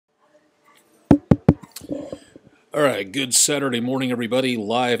All right, good Saturday morning, everybody.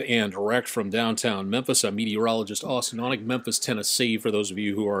 Live and direct from downtown Memphis. I'm meteorologist Austen Onek, Memphis, Tennessee. For those of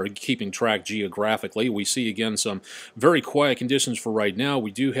you who are keeping track geographically, we see again some very quiet conditions for right now.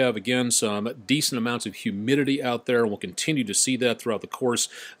 We do have again some decent amounts of humidity out there, and we'll continue to see that throughout the course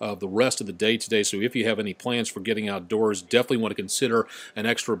of the rest of the day today. So if you have any plans for getting outdoors, definitely want to consider an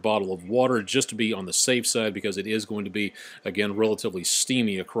extra bottle of water just to be on the safe side, because it is going to be again relatively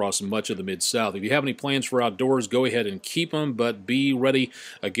steamy across much of the Mid-South. If you have any plans for outdoors, go ahead and keep them, but be ready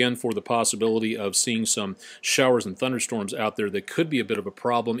again for the possibility of seeing some showers and thunderstorms out there that could be a bit of a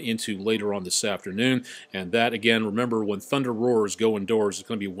problem into later on this afternoon. And that, again, remember, when thunder roars, go indoors. It's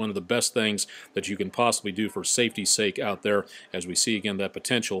going to be one of the best things that you can possibly do for safety's sake out there, as we see again that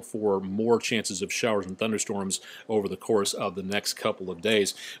potential for more chances of showers and thunderstorms over the course of the next couple of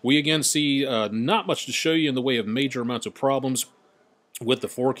days. We again see not much to show you in the way of major amounts of problems with the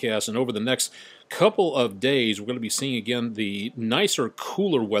forecast, and over the next couple of days we're going to be seeing again the nicer,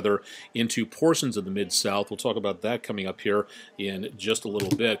 cooler weather into portions of the Mid-South. We'll talk about that coming up here in just a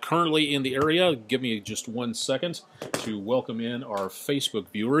little bit. Currently in the area, give me just 1 second to welcome in our Facebook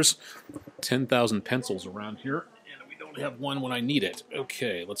viewers. 10,000 pencils around here, and we don't have one when I need it.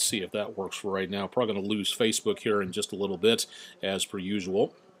 Okay, let's see if that works for right now. Probably going to lose Facebook here in just a little bit, as per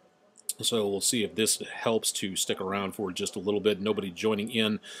usual. So we'll see if this helps to stick around for just a little bit. Nobody joining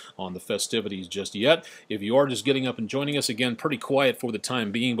in on the festivities just yet. If you are just getting up and joining us, again, pretty quiet for the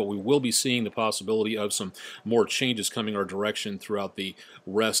time being, but we will be seeing the possibility of some more changes coming our direction throughout the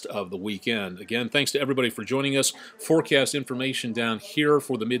rest of the weekend. Again, thanks to everybody for joining us. Forecast information down here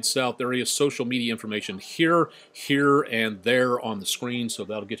for the Mid-South area. Social media information here, and there on the screen. So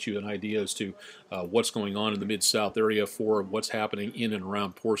that'll get you an idea as to what's going on in the Mid-South area for what's happening in and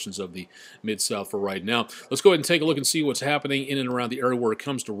around portions of the Mid-South for right now. Let's go ahead and take a look and see what's happening in and around the area where it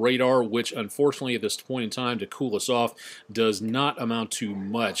comes to radar, which unfortunately at this point in time, to cool us off, does not amount to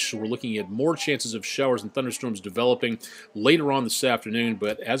much. So we're looking at more chances of showers and thunderstorms developing later on this afternoon,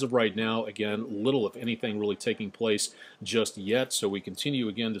 but as of right now, again, little if anything really taking place just yet. So we continue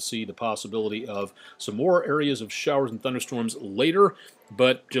again to see the possibility of some more areas of showers and thunderstorms later,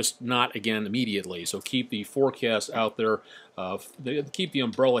 but just not again immediately. So keep the forecast out there. Keep the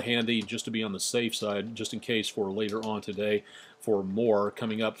umbrella handy just to be on the safe side, just in case for later on today for more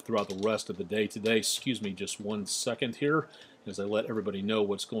coming up throughout the rest of the day today. Excuse me just 1 second here as I let everybody know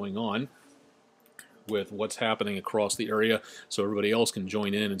what's going on with what's happening across the area, so everybody else can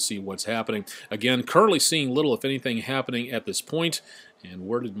join in and see what's happening. Again, currently seeing little if anything happening at this point. And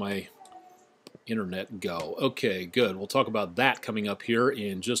where did my internet go? Okay, good. We'll talk about that coming up here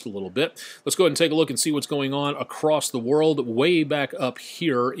in just a little bit. Let's go ahead and take a look and see what's going on across the world. Way back up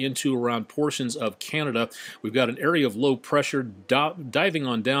here into around portions of Canada, we've got an area of low pressure diving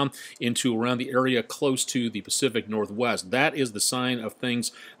on down into around the area close to the Pacific Northwest. That is the sign of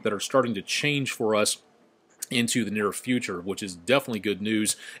things that are starting to change for us into the near future, which is definitely good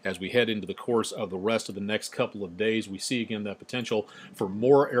news as we head into the course of the rest of the next couple of days. We see again that potential for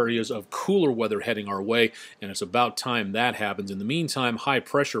more areas of cooler weather heading our way, and it's about time that happens. In the meantime, high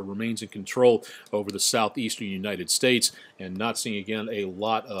pressure remains in control over the southeastern United States, and not seeing again a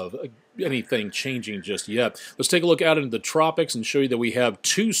lot of anything changing just yet. Let's take a look out into the tropics and show you that we have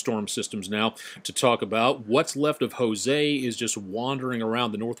two storm systems now to talk about. What's left of Jose is just wandering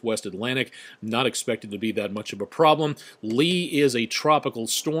around the northwest Atlantic, not expected to be that much of a problem. Lee is a tropical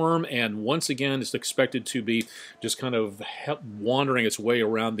storm, and once again it's expected to be just kind of wandering its way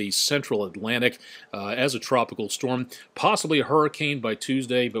around the central Atlantic as a tropical storm, possibly a hurricane by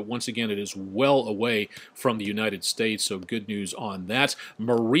Tuesday, but once again it is well away from the United States, so good news on that.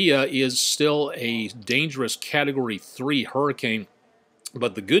 Maria is still a dangerous Category 3 hurricane,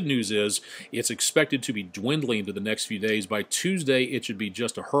 but the good news is it's expected to be dwindling into the next few days. By Tuesday, it should be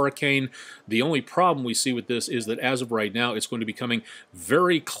just a hurricane. The only problem we see with this is that as of right now, it's going to be coming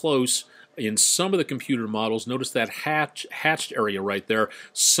very close in some of the computer models. Notice that hatched area right there.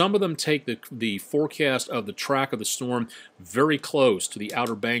 Some of them take the forecast of the track of the storm very close to the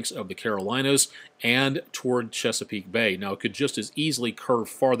outer banks of the Carolinas and toward Chesapeake Bay. Now, it could just as easily curve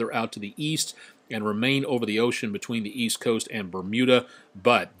farther out to the east and remain over the ocean between the East Coast and Bermuda,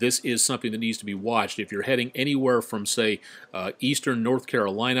 but this is something that needs to be watched. If you're heading anywhere from, say, eastern North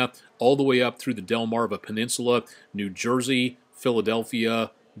Carolina all the way up through the Delmarva Peninsula, New Jersey,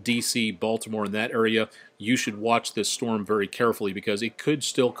 Philadelphia, D.C., Baltimore, in that area, you should watch this storm very carefully, because it could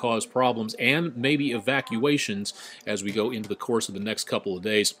still cause problems and maybe evacuations as we go into the course of the next couple of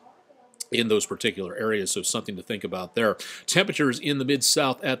days. in those particular areas, so something to think about there. Temperatures in the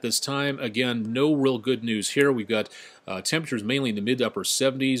mid-south at this time, again, no real good news here. We've got temperatures mainly in the mid to upper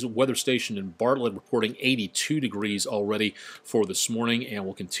 70s. Weather station in Bartlett reporting 82 degrees already for this morning, and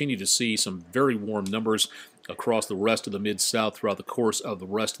we'll continue to see some very warm numbers across the rest of the mid-south throughout the course of the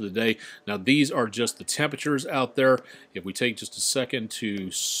rest of the day. Now, these are just the temperatures out there. If we take just a second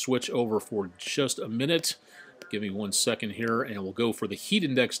to switch over for just a minute, give me 1 second here, and we'll go for the heat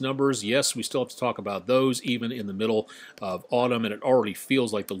index numbers. Yes, we still have to talk about those, even in the middle of autumn, and it already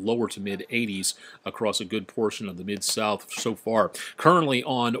feels like the lower to mid-80s across a good portion of the mid-south so far. Currently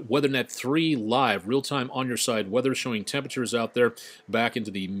on WeatherNet 3 Live, real-time on-your-side weather, showing temperatures out there back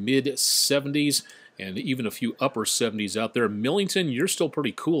into the mid-70s. And even a few upper 70s out there. Millington, you're still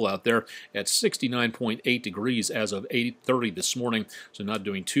pretty cool out there at 69.8 degrees as of 8:30 this morning, so not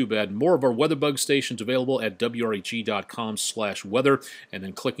doing too bad. More of our WeatherBug stations available at WREG.com/weather, and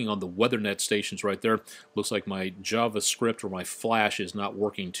then clicking on the WeatherNet stations right there. Looks like my JavaScript or my Flash is not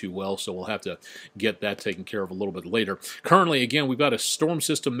working too well, so we'll have to get that taken care of a little bit later. Currently, again, we've got a storm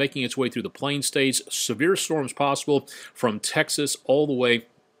system making its way through the plain states. Severe storms possible from Texas all the way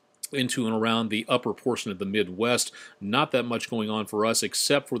into and around the upper portion of the Midwest. Not that much going on for us,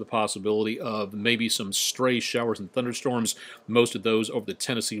 except for the possibility of maybe some stray showers and thunderstorms, most of those over the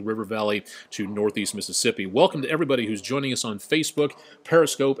Tennessee River Valley to northeast Mississippi. Welcome to everybody who's joining us on Facebook,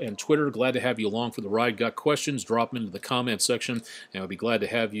 Periscope, and Twitter. Glad to have you along for the ride. Got questions? Drop them into the comment section, and I'll be glad to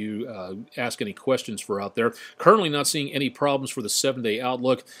have you ask any questions for out there. Currently not seeing any problems for the 7-day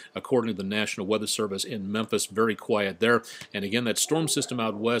outlook, according to the National Weather Service in Memphis. Very quiet there. And again, that storm system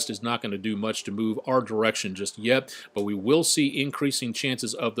out west is not going to do much to move our direction just yet, but we will see increasing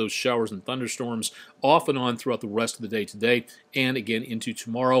chances of those showers and thunderstorms off and on throughout the rest of the day today and again into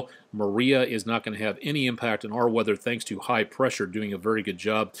tomorrow. Maria is not going to have any impact on our weather thanks to high pressure doing a very good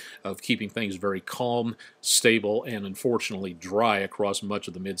job of keeping things very calm, stable, and unfortunately dry across much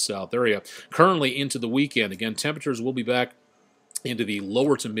of the mid-south area. Currently into the weekend, again, temperatures will be back into the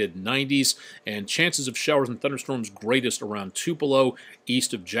lower to mid-90s, and chances of showers and thunderstorms greatest around Tupelo,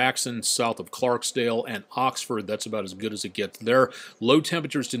 east of Jackson, south of Clarksdale, and Oxford. That's about as good as it gets there. Low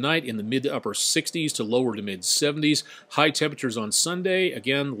temperatures tonight in the mid to upper 60s to lower to mid-70s. High temperatures on Sunday,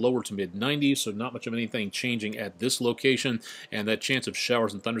 again, lower to mid-90s, so not much of anything changing at this location, and that chance of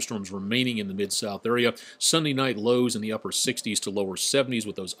showers and thunderstorms remaining in the mid-south area. Sunday night lows in the upper 60s to lower 70s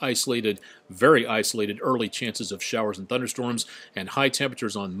with those isolated, very isolated early chances of showers and thunderstorms, and high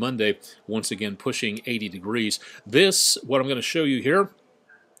temperatures on Monday, once again pushing 80 degrees. This, what I'm going to show you here,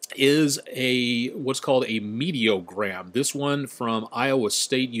 is what's called a meteogram. This one from Iowa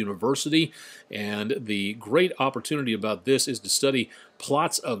State University, and the great opportunity about this is to study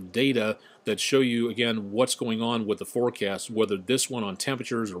plots of data that show you, again, what's going on with the forecast, whether this one on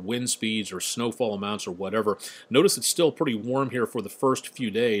temperatures or wind speeds or snowfall amounts or whatever. Notice it's still pretty warm here for the first few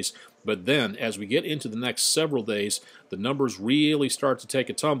days, but then as we get into the next several days, the numbers really start to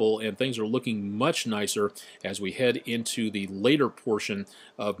take a tumble and things are looking much nicer as we head into the later portion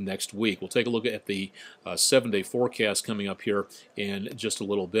of next week. We'll take a look at the 7-day forecast coming up here in just a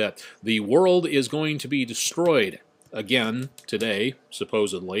little bit. The world is going to be destroyed again today,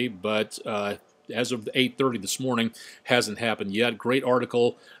 supposedly, but as of 8:30 this morning, hasn't happened yet. Great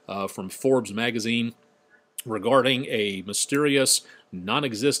article from Forbes magazine regarding a mysterious,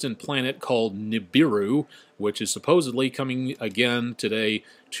 non-existent planet called Nibiru, which is supposedly coming again today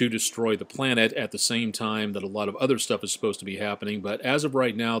to destroy the planet at the same time that a lot of other stuff is supposed to be happening. But as of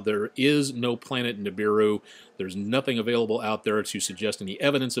right now, there is no planet Nibiru. There's nothing available out there to suggest any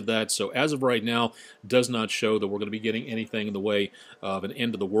evidence of that. So as of right now, does not show that we're going to be getting anything in the way of an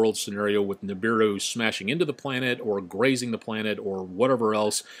end-of-the-world scenario with Nibiru smashing into the planet or grazing the planet or whatever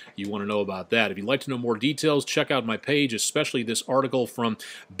else you want to know about that. If you'd like to know more details, check out my page, especially this article from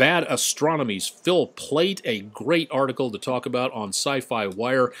Bad Astronomy's Phil Plait, a great article to talk about on Sci-Fi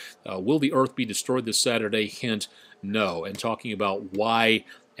Wire. Will the Earth be destroyed this Saturday? Hint, no. And talking about why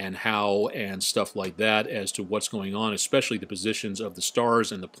and how and stuff like that as to what's going on, especially the positions of the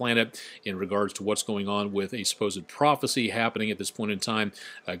stars and the planet in regards to what's going on with a supposed prophecy happening at this point in time.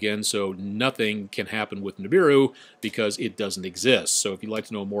 Again, so nothing can happen with Nibiru because it doesn't exist. So if you'd like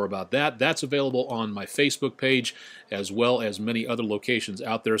to know more about that, that's available on my Facebook page as well as many other locations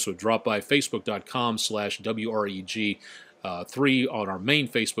out there. So drop by facebook.com/WREG 3 on our main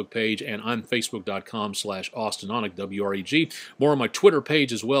Facebook page and on facebook.com/Austen Onek WREG. More on my Twitter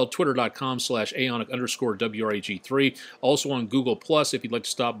page as well, twitter.com/Aonek_WREG3. Also on Google Plus if you'd like to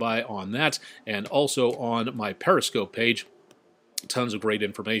stop by on that, and also on my Periscope page Tons of great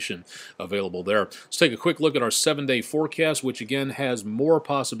information available there. Let's take a quick look at our 7-day forecast, which again has more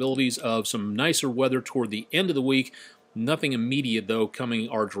possibilities of some nicer weather toward the end of the week. Nothing immediate, though, coming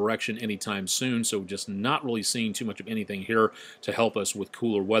our direction anytime soon, so just not really seeing too much of anything here to help us with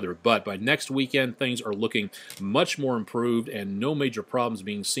cooler weather. But by next weekend, things are looking much more improved and no major problems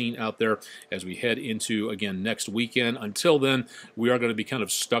being seen out there as we head into, again, next weekend. Until then, we are going to be kind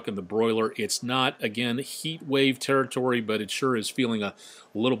of stuck in the broiler. It's not, again, heat wave territory, but it sure is feeling a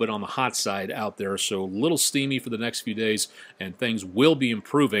little bit on the hot side out there, so a little steamy for the next few days, and things will be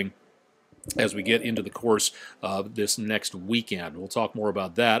improving as we get into the course of this next weekend. We'll talk more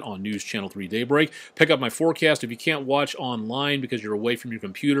about that on News Channel 3 Daybreak. Pick up my forecast if you can't watch online because you're away from your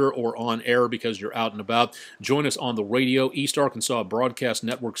computer or on air because you're out and about. Join us on the radio, East Arkansas Broadcast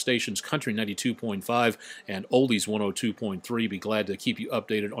Network stations, Country 92.5 and Oldies 102.3. Be glad to keep you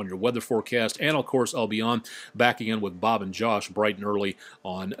updated on your weather forecast. And, of course, I'll be on back again with Bob and Josh bright and early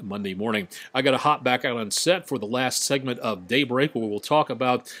on Monday morning. I got to hop back out on set for the last segment of Daybreak, where we'll talk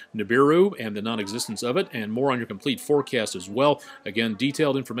about Nibiru and the non-existence of it, and more on your complete forecast as well. Again,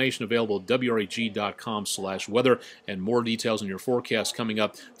 detailed information available at WREG.com/weather, and more details on your forecast coming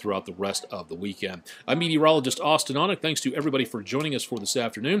up throughout the rest of the weekend. I'm meteorologist Austen Onek. Thanks to everybody for joining us for this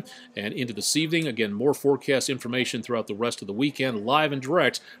afternoon and into this evening. Again, more forecast information throughout the rest of the weekend, live and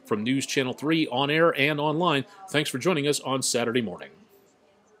direct from News Channel 3 on air and online. Thanks for joining us on Saturday morning.